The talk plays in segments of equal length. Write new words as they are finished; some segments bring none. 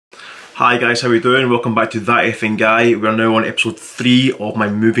Hi guys, how are we doing? Welcome back to That Effing Guy. We're now on episode 3 of my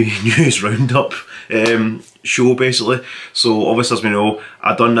movie news roundup show basically. So obviously, as we know,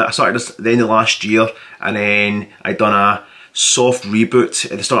 I started this at the end of last year, and then I done a soft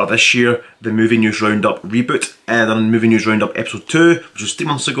reboot at the start of this year, the movie news roundup reboot, and then movie news roundup episode 2, which was 3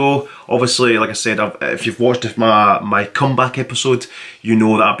 months ago. Obviously, like I said, if you've watched my comeback episode, you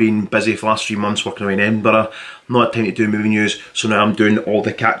know that I've been busy for the last 3 months working away in Edinburgh. Not had time to do movie news, so now I'm doing all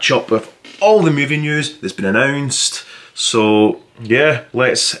the catch up with all the movie news that's been announced. So yeah,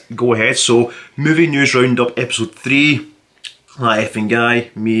 let's go ahead. So movie news roundup episode 3, That Effing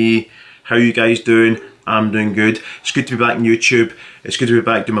Guy, me. How you guys doing? I'm doing good. It's good to be back on YouTube. It's good to be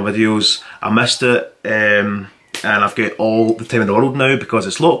back doing my videos. I missed it, and I've got all the time in the world now because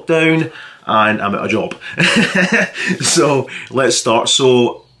it's lockdown and I'm at a job. So let's start.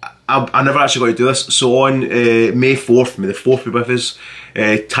 So I never actually got to do this. So on May 4th, May the 4th be with us,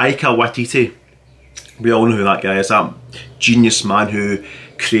 Taika Waititi. We all know who that guy is, that genius man who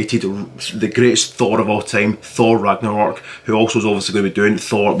created the greatest Thor of all time, Thor Ragnarok, who also is obviously going to be doing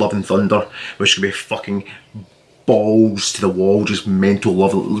Thor Love and Thunder, which could be fucking balls to the wall, just mental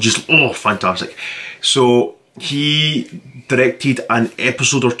love, just oh, fantastic. So he directed an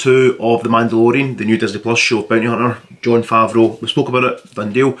episode or 2 of The Mandalorian, the new Disney Plus show, Bounty Hunter, Jon Favreau. We spoke about it,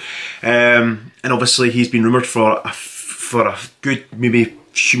 done deal. And obviously he's been rumoured for a good maybe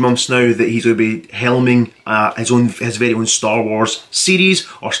few months now that he's going to be helming his very own Star Wars series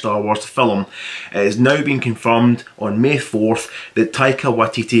or Star Wars film. It has now been confirmed on May 4th that Taika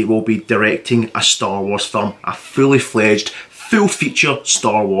Waititi will be directing a Star Wars film, a fully fledged, full feature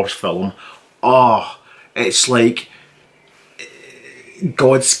Star Wars film. Oh, it's like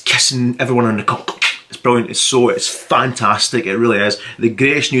God's kissing everyone on the cock. It's brilliant, it's fantastic, it really is. The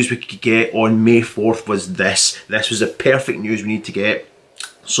greatest news we could get on May 4th was this. This was the perfect news we need to get.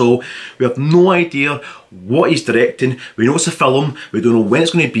 So we have no idea what he's directing. We know it's a film, we don't know when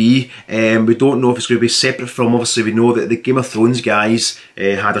it's going to be, we don't know if it's going to be separate from, obviously we know that the Game of Thrones guys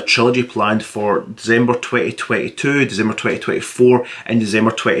had a trilogy planned for December 2022, December 2024 and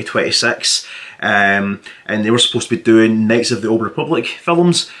December 2026, and they were supposed to be doing Knights of the Old Republic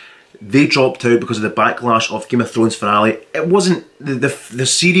films. They dropped out because of the backlash of Game of Thrones finale. It wasn't, the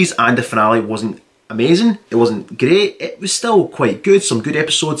series and the finale wasn't amazing, it wasn't great, it was still quite good, some good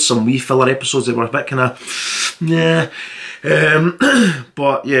episodes, some wee filler episodes that were a bit kind of, nah.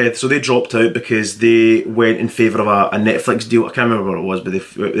 But yeah, so they dropped out because they went in favour of a Netflix deal. I can't remember what it was,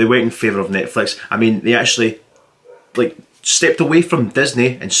 but they went in favour of Netflix. I mean, they actually like stepped away from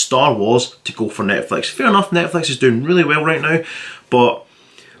Disney and Star Wars to go for Netflix. Fair enough, Netflix is doing really well right now, but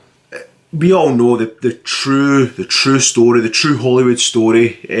we all know the true story, the true Hollywood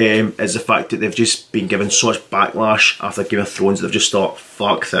story is the fact that they've just been given so much backlash after Game of Thrones that they've just thought,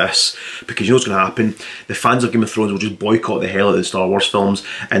 fuck this. Because you know what's going to happen? The fans of Game of Thrones will just boycott the hell out of the Star Wars films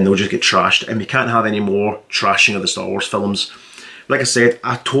and they'll just get trashed. And we can't have any more trashing of the Star Wars films. Like I said,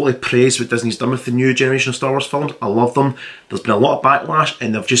 I totally praise what Disney's done with the new generation of Star Wars films. I love them. There's been a lot of backlash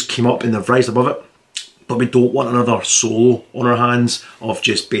and they've just came up and they've rised above it. But we don't want another Solo on our hands of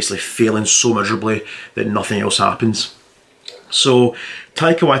just basically failing so miserably that nothing else happens. So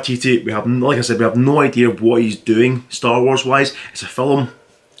Taika Waititi, like I said, we have no idea what he's doing Star Wars wise. It's a film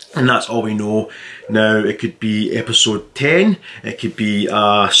and that's all we know. Now it could be episode 10, it could be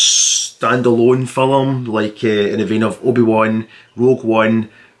a standalone film like in the vein of Obi-Wan, Rogue One.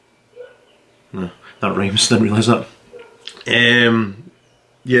 No, that rhymes, didn't realise that.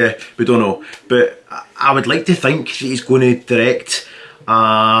 Yeah, we don't know, but I would like to think that he's going to direct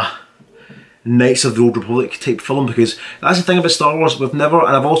a Knights of the Old Republic type film, because that's the thing about Star Wars. We've never,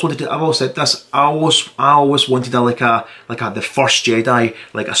 and I've always said this. I always wanted like the First Jedi,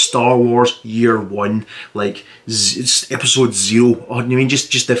 like a Star Wars Year 1, like Episode 0. Or, I mean,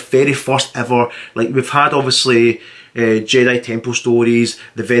 just the very first ever. Like we've had obviously Jedi Temple stories,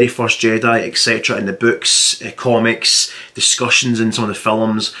 the very first Jedi, etc. in the books, comics, discussions in some of the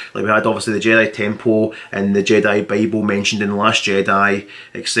films. Like we had obviously the Jedi Temple and the Jedi Bible mentioned in The Last Jedi,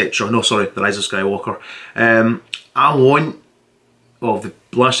 etc. No, sorry, The Rise of Skywalker. I want, well, The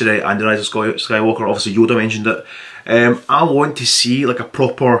Last Jedi and The Rise of Skywalker, obviously Yoda mentioned it. I want to see like a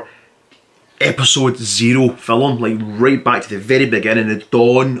proper Episode 0 film, like right back to the very beginning, the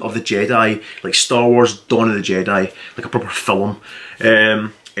dawn of the Jedi, like Star Wars Dawn of the Jedi, like a proper film.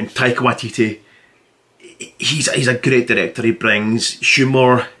 And Taika Waititi, he's a great director. He brings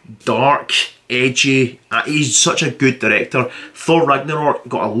humour, dark, edgy. He's such a good director. Thor Ragnarok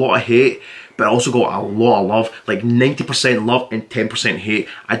got a lot of hate, but also got a lot of love, like 90% love and 10% hate.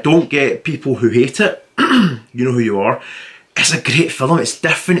 I don't get people who hate it. You know who you are. it's a great film. It's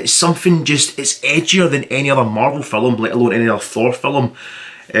different. It's something just, it's edgier than any other Marvel film, let alone any other Thor film.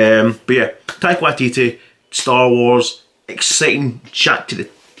 But yeah, Taika Waititi, Star Wars, exciting jack to the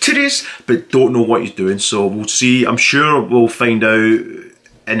titties, but don't know what he's doing. So we'll see. I'm sure we'll find out in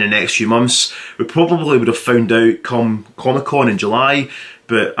the next few months. We probably would have found out come Comic-Con in July,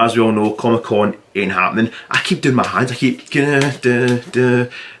 but as we all know, Comic-Con ain't happening. I keep doing my hands. I keep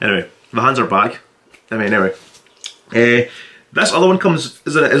anyway. My hands are back. I mean, anyway. This other one is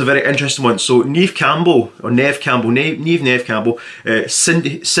a very interesting one. So Neve Campbell, Neve Campbell,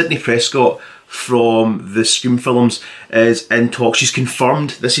 Sydney Prescott from the Scream films is in talks. She's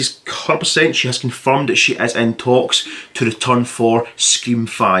confirmed, this is 100%, she has confirmed that she is in talks to return for Scream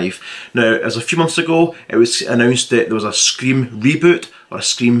 5. Now, as a few months ago, it was announced that there was a Scream reboot or a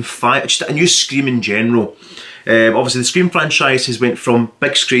Scream 5, just a new Scream in general. Obviously the Scream franchise has went from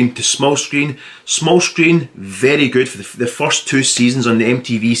big screen to small screen. Small screen, very good. For the first 2 seasons on the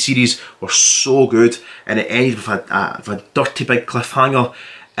MTV series were so good, and it ended with a dirty big cliffhanger,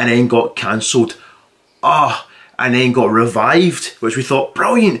 and then got cancelled. And then got revived, which we thought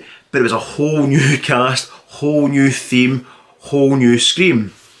brilliant, but it was a whole new cast, whole new theme, whole new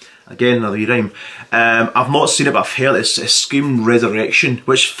Scream. Again, another rhyme. I've not seen it, but I've heard it's Scream Resurrection,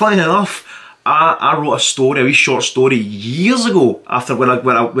 which, funny enough, I wrote a story, a wee short story years ago, after when I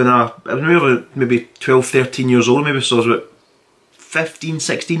was maybe 12, 13 years old, maybe, so I was about 15,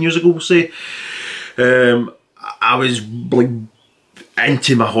 16 years ago, we'll say. I was like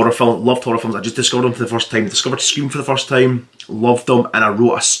into my horror film, loved horror films. I just discovered them for the first time, discovered Scream for the first time, loved them, and I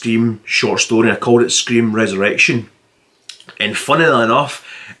wrote a Scream short story, and I called it Scream Resurrection. And funnily enough,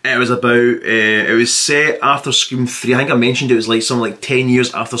 it was about, it was set after Scream 3. I think I mentioned it was like something like 10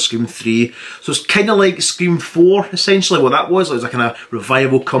 years after Scream 3. So it's kind of like Scream 4, essentially, what that was. It was a kind of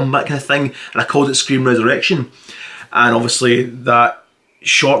revival comeback kind of thing. And I called it Scream Resurrection. And obviously that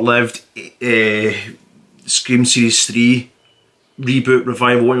short-lived Scream Series 3 reboot,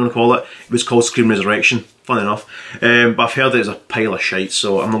 revival, what you want to call it, it was called Scream Resurrection, funny enough. But I've heard that it's a pile of shite,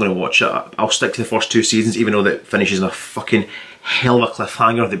 so I'm not going to watch it. I'll stick to the first 2 seasons, even though that finishes in a fucking hell of a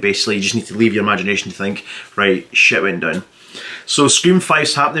cliffhanger that basically you just need to leave your imagination to think, right, shit went down. So Scream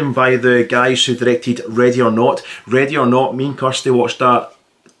 5's happening by the guys who directed Ready or Not. Ready or Not, me and Kirsty watched that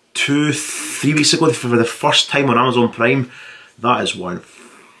 2-3 weeks ago for the first time on Amazon Prime. That is one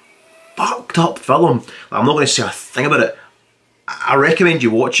fucked up film. I'm not going to say a thing about it. I recommend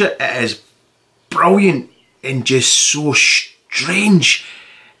you watch it. It is brilliant and just so strange.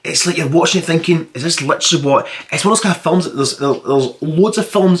 It's like you're watching it thinking, is this literally what... It's one of those kind of films, there's loads of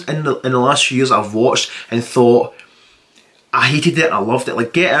films in the last few years I've watched and thought, I hated it, I loved it.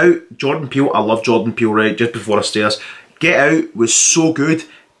 Like Get Out, Jordan Peele, I love Jordan Peele, right, just before I stairs. Get Out was so good,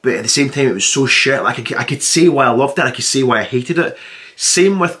 but at the same time it was so shit. Like I could say why I loved it, I could say why I hated it.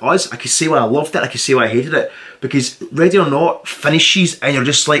 Same with Us, I could say why I loved it, I could say why I hated it. Because Ready or Not finishes and you're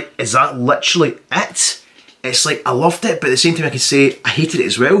just like, is that literally it? It's like, I loved it, but at the same time I could say I hated it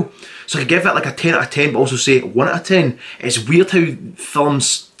as well. So I could give it like a 10 out of 10, but also say 1 out of 10. It's weird how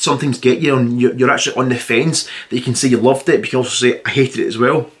films sometimes get you and you're actually on the fence, that you can say you loved it, but you can also say I hated it as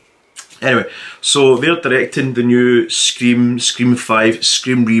well. Anyway, so they're directing the new Scream 5,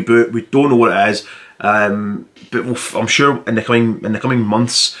 Scream reboot. We don't know what it is, but I'm sure in the coming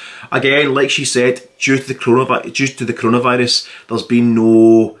months. Again, like she said, due to the coronavirus, there's been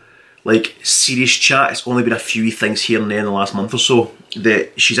no like serious chat. It's only been a few things here and there in the last month or so.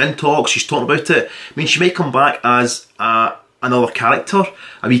 That she's in talks, she's talking about it. I mean, she might come back as another character,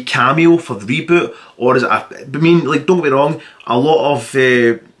 a wee cameo for the reboot, or is it I mean, like, don't get me wrong, a lot of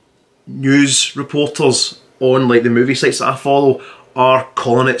news reporters on like the movie sites that I follow are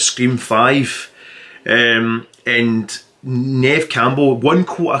calling it Scream 5. And Neve Campbell, one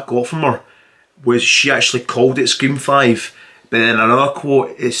quote I got from her was she actually called it Scream 5, but then another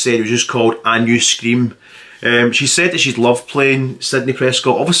quote it said it was just called A New Scream. She said that she'd love playing Sydney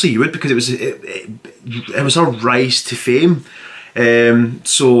Prescott. Obviously you would, because it was her rise to fame.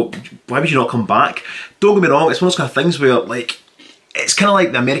 So why would you not come back? Don't get me wrong, it's one of those kind of things where like, it's kind of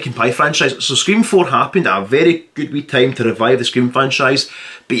like the American Pie franchise. So Scream 4 happened at a very good wee time to revive the Scream franchise,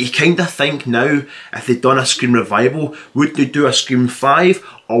 but you kind of think now, if they'd done a Scream revival, would they do a Scream 5,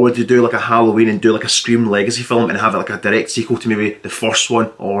 or would they do like a Halloween and do like a Scream legacy film and have it like a direct sequel to maybe the first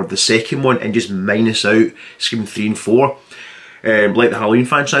one or the second one and just minus out Scream 3 and 4, like the Halloween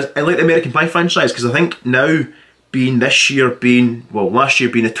franchise and like the American Pie franchise? Because I think now, being last year being the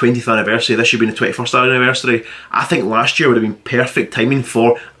 20th anniversary, this year being the 21st anniversary, I think last year would have been perfect timing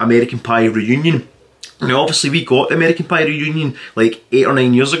for American Pie reunion. Now obviously we got the American Pie reunion like 8 or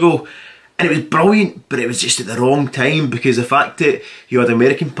 9 years ago, And it was brilliant, but it was just at the wrong time, because the fact that you had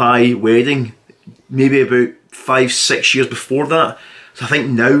American Pie wedding maybe about 5-6 years before that. So I think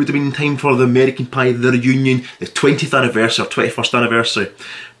now would have been time for the American Pie, the reunion, the 20th anniversary or 21st anniversary.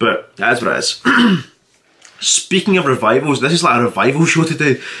 But that's what it is. Speaking of revivals, this is like a revival show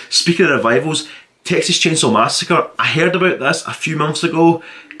today. Speaking of revivals, Texas Chainsaw Massacre. I heard about this a few months ago,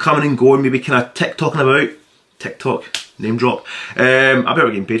 coming and going, maybe kind of TikToking about. TikTok, name drop. I bet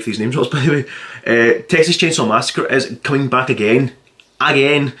we're getting paid for these name drops, by the way. Texas Chainsaw Massacre is coming back again.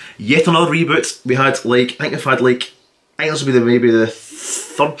 Yet another reboot. We had like, I think this will be maybe the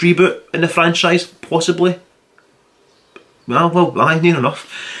third reboot in the franchise, possibly. Well, near enough.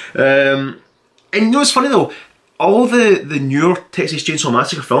 And you know what's funny though? All the newer Texas Chainsaw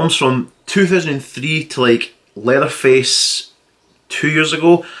Massacre films from 2003 to like Leatherface 2 years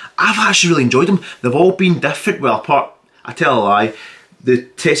ago, I've actually really enjoyed them. They've all been different. Well, apart, I tell a lie, the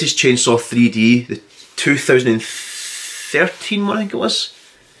Texas Chainsaw 3D, the 2013 one I think it was,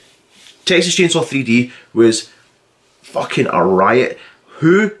 Texas Chainsaw 3D was fucking a riot.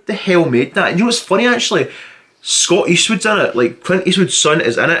 Who the hell made that? And you know what's funny actually? Scott Eastwood's in it. Like, Clint Eastwood's son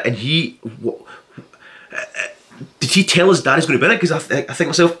is in it, and did he tell his dad he's going to be in it? Because I think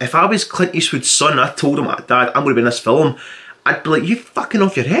myself, if I was Clint Eastwood's son and I told him, Dad, I'm going to be in this film, I'd be like, you fucking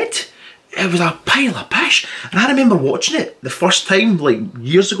off your head. It was a pile of pish. And I remember watching it the first time, like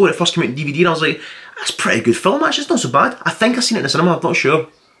years ago, when it first came out on DVD, and I was like, that's a pretty good film actually, it's not so bad. I think I've seen it in the cinema, I'm not sure.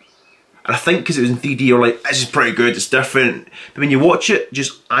 And I think because it was in 3D, you're like, this is pretty good, it's different. But when you watch it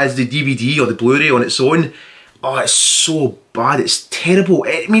just as the DVD or the Blu-ray on its own, oh, it's so bad, it's terrible.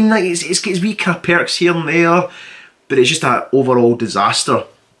 I mean, like, it's got its wee kind of perks here and there, but it's just an overall disaster.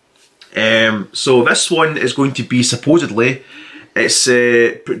 So this one is going to be, supposedly, it's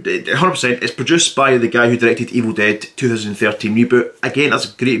 100%, it's produced by the guy who directed Evil Dead 2013 reboot. Again, that's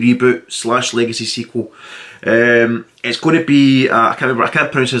a great reboot / legacy sequel. It's going to be, I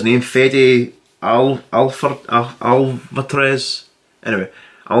can't pronounce his name, Fede Alvarez. Anyway,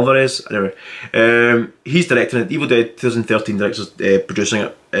 he's directing it. Evil Dead 2013 director's producing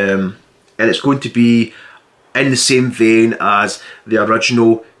it, and it's going to be in the same vein as the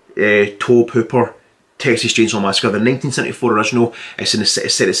original Tobe Hooper Texas Chainsaw Massacre, the 1974 original. It's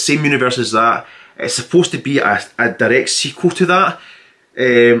set in the same universe as that. It's supposed to be a direct sequel to that.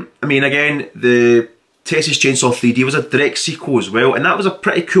 I mean, again, the Texas Chainsaw 3D was a direct sequel as well, and that was a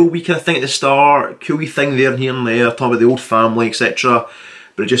pretty cool wee kind of thing at the start, cool wee thing there and here and there, talking about the old family, etc.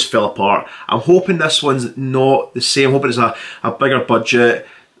 But it just fell apart. I'm hoping this one's not the same. I'm hoping it's a bigger budget,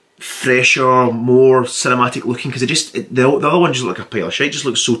 fresher, more cinematic looking, because the other one just looked like a pile of shit. It just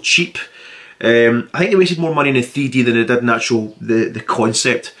looks so cheap. I think they wasted more money in the 3D than they did in the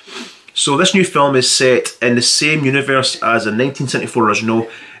concept. So this new film is set in the same universe as the 1974 original.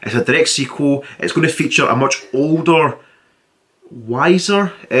 It's a direct sequel. It's going to feature a much older,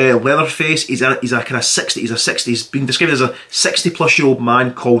 wiser Leatherface. He's a kind of 60. He's been described as a 60-plus-year-old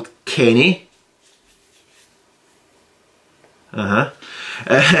man called Kenny. And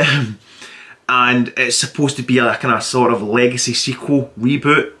it's supposed to be a kind of sort of legacy sequel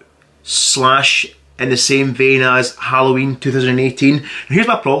reboot / in the same vein as Halloween 2018. And here's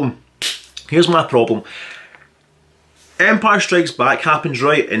my problem. Empire Strikes Back happens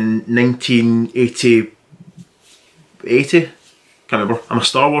right in 1980. Can't remember. I'm a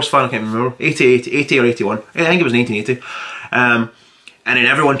Star Wars fan, I can't remember. 80 or 81. I think it was 1980. And then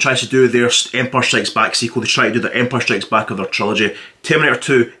everyone tries to do their Empire Strikes Back sequel. They try to do the Empire Strikes Back of their trilogy. Terminator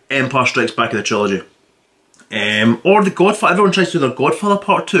 2, Empire Strikes Back of the trilogy. Or The Godfather. Everyone tries to do their Godfather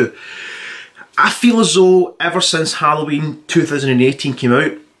Part 2. I feel as though ever since Halloween 2018 came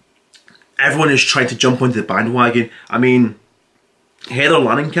out, everyone is trying to jump onto the bandwagon. I mean, Heather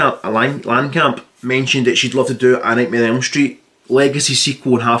Langenkamp mentioned that she'd love to do a Nightmare on Elm Street legacy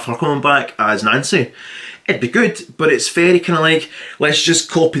sequel and have her coming back as Nancy. It'd be good, but it's very kind of like, let's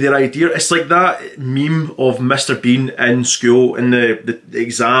just copy their idea. It's like that meme of Mr. Bean in school in the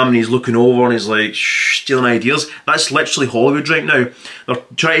exam, and he's looking over and he's like stealing ideas. That's literally Hollywood right now. They're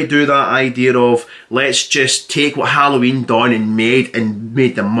trying to do that idea of, let's just take what Halloween done and made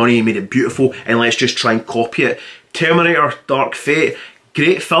the money and made it beautiful, and let's just try and copy it. Terminator Dark Fate,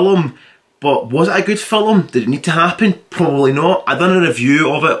 great film. But was it a good film? Did it need to happen? Probably not. I done a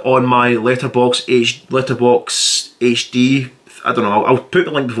review of it on my Letterboxd HD. I don't know. I'll put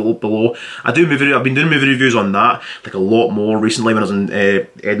the link below. I've been doing movie reviews on that like a lot more recently when I was in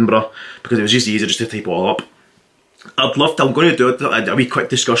Edinburgh, because it was just easier just to type it all up. I'm going to do a wee quick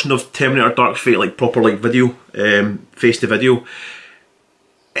discussion of Terminator Dark Fate, like proper like video, face to video.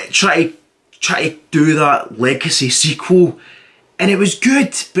 Try to do that legacy sequel and it was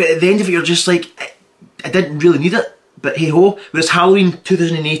good, but at the end of it you're just like, I didn't really need it, but hey ho. Whereas Halloween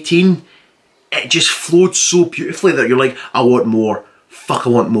 2018, it just flowed so beautifully that you're like, I want more, fuck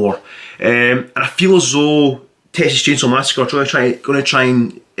I want more. And I feel as though Texas Chainsaw Massacre are going to try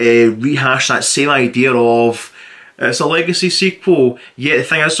and rehash that same idea of it's a legacy sequel. Yeah, the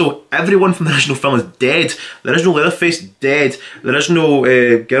thing is, so everyone from the original film is dead. The original Leatherface, dead. The original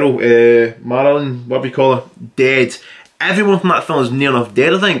girl, Marilyn, whatever you call her, dead. Everyone from that film is near enough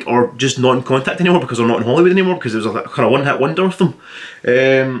dead, I think, or just not in contact anymore because they're not in Hollywood anymore because it was a kind of one-hit wonder with them.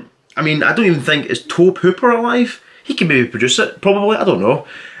 I mean, I don't even think, is Tobe Hooper alive? He can maybe produce it, probably, I don't know.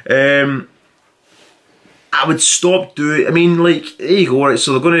 I would stop doing, I mean, like, there you go, right,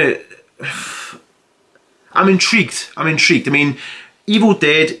 so they're going to... I'm intrigued. I mean, Evil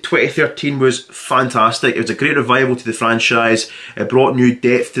Dead 2013 was fantastic. It was a great revival to the franchise. It brought new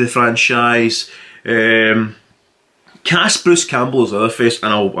depth to the franchise. Cast Bruce Campbell as Leatherface,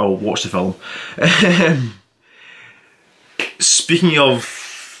 and I'll watch the film. Speaking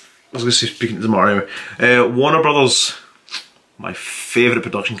of, I was going to say speaking to tomorrow anyway. Warner Brothers, my favourite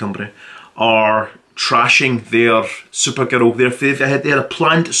production company, are trashing their Supergirl. They had a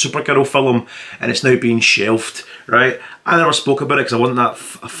planned Supergirl film, and it's now being shelved. Right? I never spoke about it because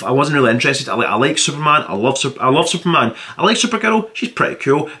I wasn't really interested. I like Superman. I love Superman. I like Supergirl. She's pretty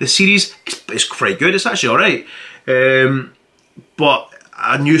cool. The series is quite good. It's actually all right. But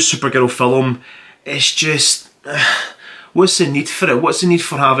a new Supergirl film, it's just. What's the need for it? What's the need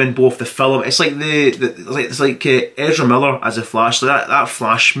for having both the film? It's like it's like Ezra Miller as a Flash. Like that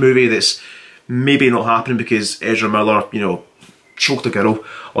Flash movie that's maybe not happening because Ezra Miller, you know, choked a girl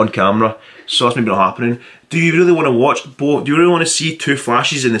on camera. So that's maybe not happening. Do you really want to watch both? Do you really want to see two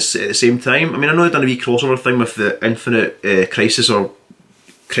Flashes at the same time? I mean, I know they've done a wee crossover thing with the Infinite Crisis or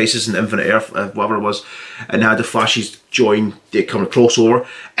Crisis in Infinite Earth, whatever it was, and they had the Flashes join the kind of crossover.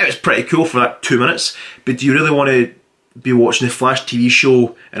 It was pretty cool for that 2 minutes. But do you really want to be watching the Flash TV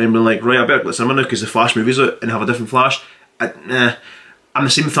show and then be like, right, I better go to cinema now because the Flash movie's out and have a different Flash? Nah. I'm the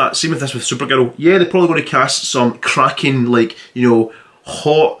same with that. Same with this with Supergirl. Yeah, they're probably going to cast some cracking, like, you know,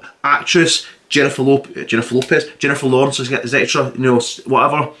 hot actress, Jennifer Lopez, Jennifer Lawrence, etc. You know,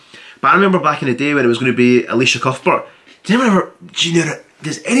 whatever. But I remember back in the day when it was going to be Alicia Cuthbert.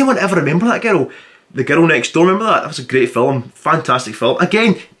 Does anyone ever remember that girl? The Girl Next Door. Remember that? That was a great film, fantastic film.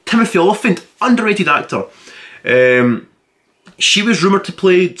 Again, Timothy Olyphant, underrated actor. She was rumoured to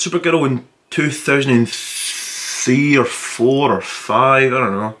play Supergirl in 2003 or 4 or 5, I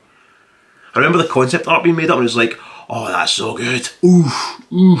don't know. I remember the concept art being made up and it was like, oh, that's so good. Oof,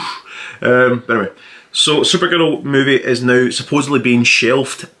 oof. But anyway, so Supergirl movie is now supposedly being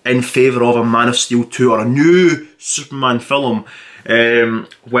shelved in favour of a Man of Steel 2 or a new Superman film,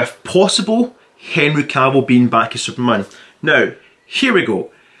 with possible Henry Cavill being back as Superman. Now, here we go.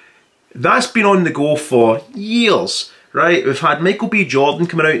 That's been on the go for years, right? We've had Michael B. Jordan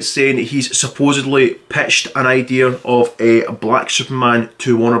coming out saying that he's supposedly pitched an idea of a black Superman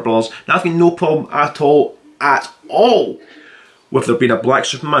to Warner Brothers. Now, I've got no problem at all with there being a black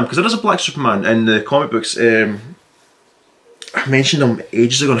Superman, because there is a black Superman in the comic books. I mentioned him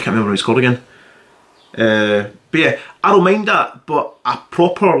ages ago and I can't remember what he's called again. But yeah, I don't mind that, but a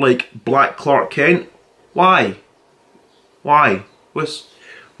proper, like, black Clark Kent, why? Why?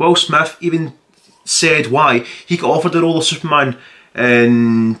 Will Smith even said why. He got offered the role of Superman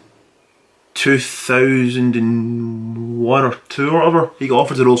in 2001 or 2 or whatever. He got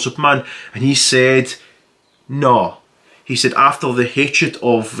offered the role of Superman and he said no. He said after the hatred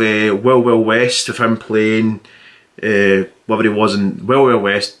of Wild Wild West, of him playing whatever he was in Wild Wild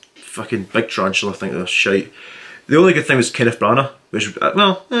West, fucking Big Tarantula, I think that was shite. The only good thing was Kenneth Branagh, which,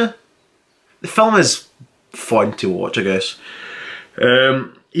 well, the film is fun to watch, I guess.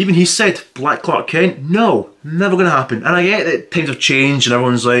 Even he said, Black Clark Kent, no, never going to happen. And I get that times have changed and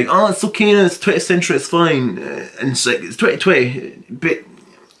everyone's like, oh, it's okay, it's 20th century, it's fine. And it's like, it's 2020, but...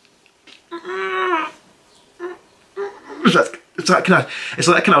 It's like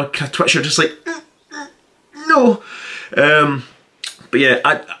that kind of twitch, you're just like, no. But yeah,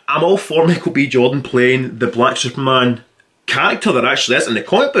 I'm all for Michael B. Jordan playing the Black Superman character that actually is in the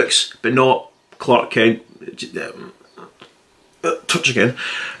comic books, but not Clark Kent. Touch again.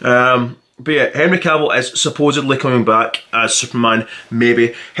 But yeah, Henry Cavill is supposedly coming back as Superman,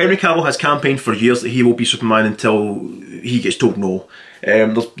 maybe. Henry Cavill has campaigned for years that he will be Superman until he gets told no.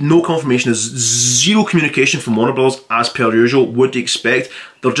 There's no confirmation, there's zero communication from Warner Bros. As per usual. What do you expect?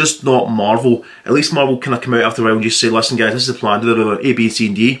 They're just not Marvel. At least Marvel kind of come out after a while and just say, listen guys, this is the plan, A, B, C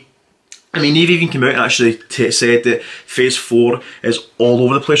and D. I mean, Neve even came out and actually said that Phase 4 is all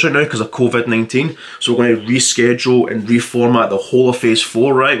over the place right now because of COVID-19. So we're going to reschedule and reformat the whole of Phase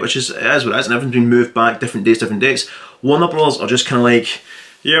 4, right? Which is, it is what it is, and everything's been moved back, different dates, different dates. Warner Brothers are just kind of like,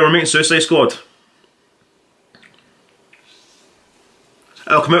 yeah, we're making Suicide Squad.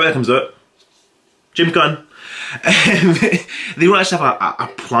 It'll come out when it comes out. James Gunn. They don't actually have a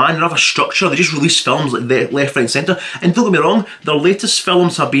plan, they don't have a structure, they just release films like left, right and centre. And don't get me wrong, their latest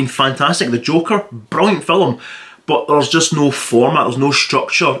films have been fantastic. The Joker, brilliant film, but there's just no format, there's no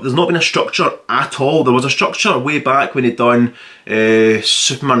structure. There's not been a structure at all. There was a structure way back when they'd done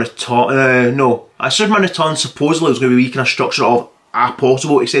Superman Returns. Superman Returns supposedly was going to be kind of structure of a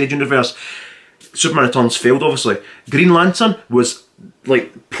possible extended universe. Superman Returns failed, obviously. Green Lantern was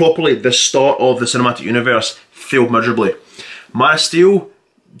like properly the start of the cinematic universe, failed miserably. Man of Steel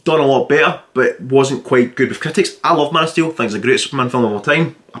done a lot better, but wasn't quite good with critics. I love Man of Steel, think it's a great Superman film of all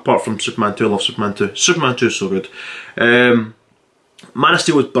time. Apart from Superman 2, I love Superman 2. Superman 2 is so good. Man of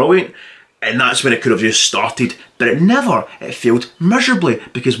Steel was brilliant, and that's when it could have just started, but it never. It failed miserably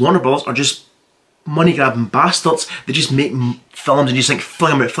because Warner Brothers are just money grabbing bastards. They just make films and just think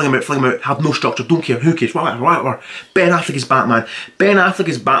fling them out, fling them out, fling them out, have no structure, don't care, who cares, whatever. Ben Affleck is Batman. Ben Affleck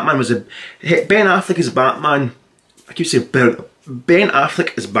is Batman was a Ben Affleck is Batman. I keep saying Ben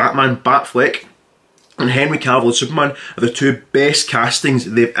Affleck is Batman, Batfleck, and Henry Cavill as Superman are the two best castings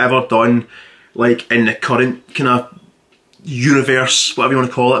they've ever done, like in the current kind of universe, whatever you want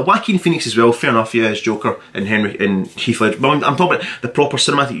to call it. Joaquin Phoenix as well, fair enough, yeah, as Joker, and Heath Ledger. But I'm talking about the proper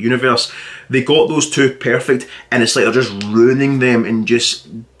cinematic universe. They got those two perfect, and it's like they're just ruining them and just,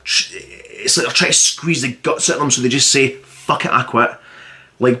 it's like they're trying to squeeze the guts out of them, so they just say, fuck it, I quit.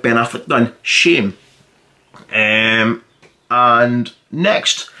 Like Ben Affleck done. Shame. And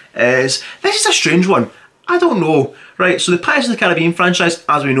next is, this is a strange one. I don't know. Right, so the Pirates of the Caribbean franchise,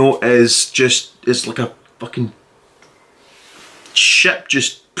 as we know, is like a fucking ship,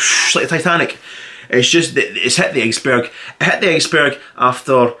 just like the Titanic. It's hit the iceberg. It hit the iceberg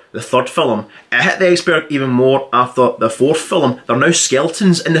after the third film. It hit the iceberg even more after the fourth film. There are now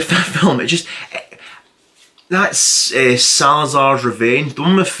skeletons in the fifth film. That's Salazar's Revenge, the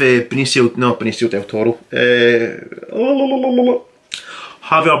one with Benicio del Toro.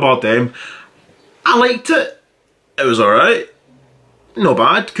 Javier Bardem. I liked it. It was alright. Not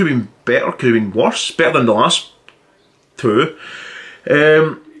bad. Could have been better, could have been worse. Better than the last two.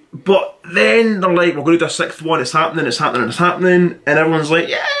 But then they're like, we're going to do a sixth one, it's happening, it's happening, it's happening. And everyone's like,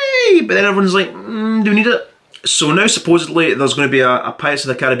 yay! But then everyone's like, do we need it? So now supposedly there's going to be a Pirates of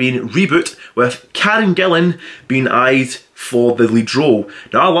the Caribbean reboot with Karen Gillan being eyed for the lead role.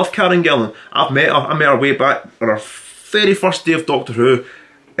 Now I love Karen Gillan. I met her way back on her very first day of Doctor Who.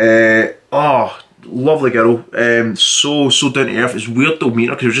 Oh, lovely girl. So down to earth. It's weird to meet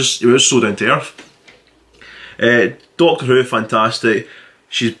her because it was so down to earth. Doctor Who, fantastic.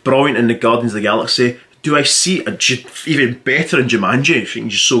 She's brilliant in the Guardians of the Galaxy. Do I see even better in Jumanji?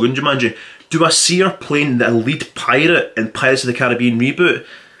 She's just so good in Jumanji. Do I see her playing the lead pirate in Pirates of the Caribbean reboot?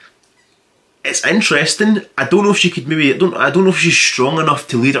 It's interesting. I don't know if she could maybe, I don't know if she's strong enough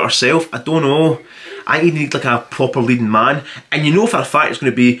to lead it herself. I don't know. I think you need like a proper leading man. And you know for a fact it's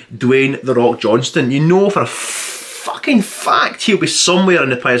going to be Dwayne "The Rock" Johnston. You know for a fucking fact he'll be somewhere in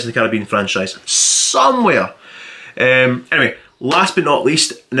the Pirates of the Caribbean franchise. Somewhere. Anyway, last but not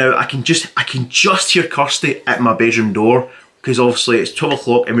least, now I can just hear Kirsty at my bedroom door. Because obviously it's 12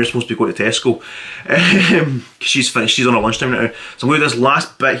 o'clock and we're supposed to be going to Tesco. She's finished, she's on her lunchtime now. So I'm going to do this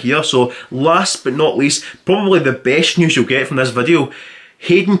last bit here. So last but not least, probably the best news you'll get from this video.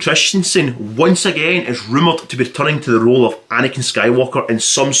 Hayden Christensen once again is rumoured to be returning to the role of Anakin Skywalker in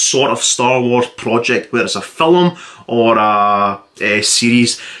some sort of Star Wars project, whether it's a film or a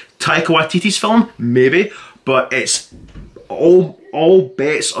series. Taika Waititi's film, maybe, but it's all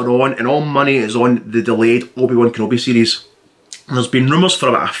bets are on and all money is on the delayed Obi-Wan Kenobi series. And there's been rumours for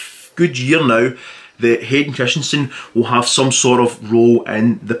about a good year now that Hayden Christensen will have some sort of role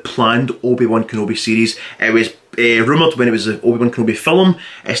in the planned Obi-Wan Kenobi series. It was rumoured when it was the Obi-Wan Kenobi film.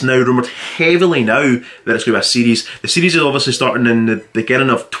 It's now rumoured heavily now that it's going to be a series. The series is obviously starting in the beginning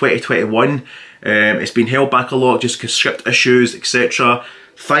of 2021. It's been held back a lot just because script issues, etc.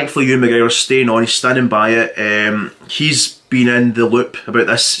 Thankfully, Ewan McGregor's staying on, he's standing by it. He's been in the loop about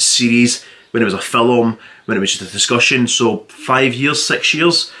this series when it was a film, when it was just a discussion, so 5 years, 6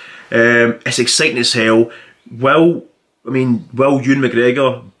 years. It's exciting as hell. Will Ewan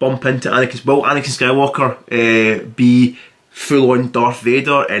McGregor bump into Anakin? Will Anakin Skywalker be full-on Darth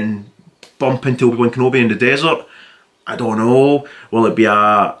Vader and bump into Obi-Wan Kenobi in the desert? I don't know. Will it be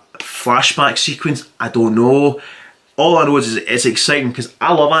a flashback sequence? I don't know. all I know is it's exciting because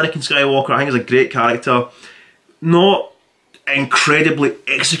I love Anakin Skywalker. I think he's a great character. Not incredibly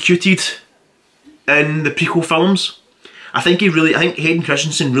executed in the prequel films. I think Hayden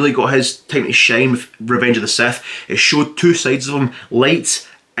Christensen really got his time to shine with Revenge of the Sith. It showed two sides of him, light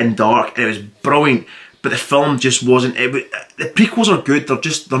and dark, and it was brilliant. But the film just wasn't. The prequels are good.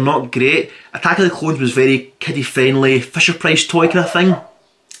 They're not great. Attack of the Clones was very kiddie friendly, Fisher Price toy kind of thing.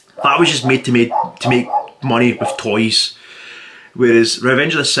 That was just made to make money with toys. Whereas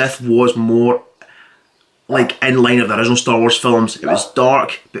Revenge of the Sith was more like in line with the original Star Wars films. It was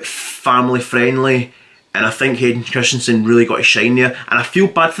dark but family friendly. And I think Hayden Christensen really got to shine there. And I feel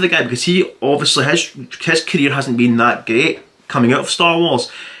bad for the guy because he obviously, his career hasn't been that great coming out of Star Wars.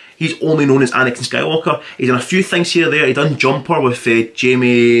 He's only known as Anakin Skywalker. He's done a few things here or there. He done Jumper with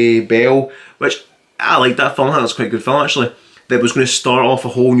Jamie Bell, which I liked that film. I think that's quite a good film actually. That was going to start off a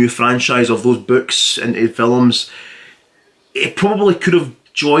whole new franchise of those books into films. It probably could have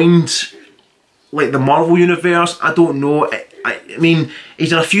joined like the Marvel universe. I don't know. I mean,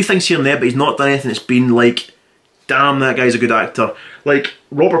 he's done a few things here and there, but he's not done anything that's been like, damn, that guy's a good actor. Like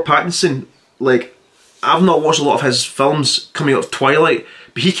Robert Pattinson, like I've not watched a lot of his films coming out of Twilight,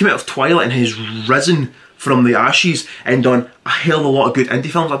 but he came out of Twilight and has risen from the ashes and done a hell of a lot of good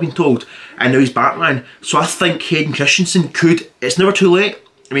indie films, I've been told. And now he's Batman. So I think Hayden Christensen could, it's never too late.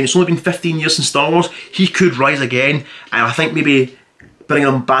 I mean, it's only been 15 years since Star Wars. He could rise again, and I think maybe bringing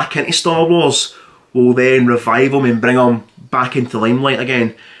him back into Star Wars will then revive him and bring him back into the limelight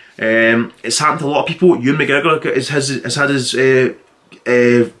again. It's happened to a lot of people. Ewan McGregor has had his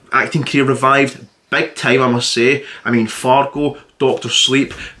acting career revived big time, I must say. I mean, Fargo, Doctor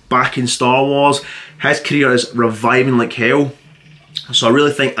Sleep, back in Star Wars. His career is reviving like hell. So I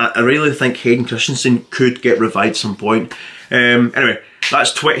really think Hayden Christensen could get revived at some point. Anyway,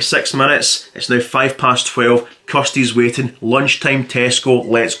 that's 26 minutes. It's now 12:05. Kirsty's waiting. Lunchtime, Tesco.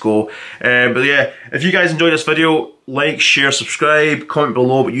 Let's go. But yeah, if you guys enjoyed this video, like, share, subscribe, comment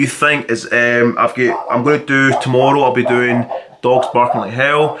below what you think. I'm going to do tomorrow. I'll be doing Dogs Barking Like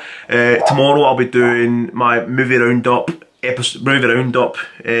Hell. Tomorrow I'll be doing my movie roundup. Episode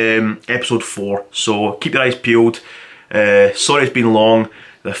 4. So keep your eyes peeled. Sorry it's been long,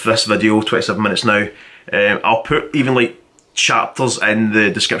 this video, 27 minutes now. I'll put even like chapters in the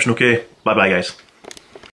description, okay? Bye bye guys.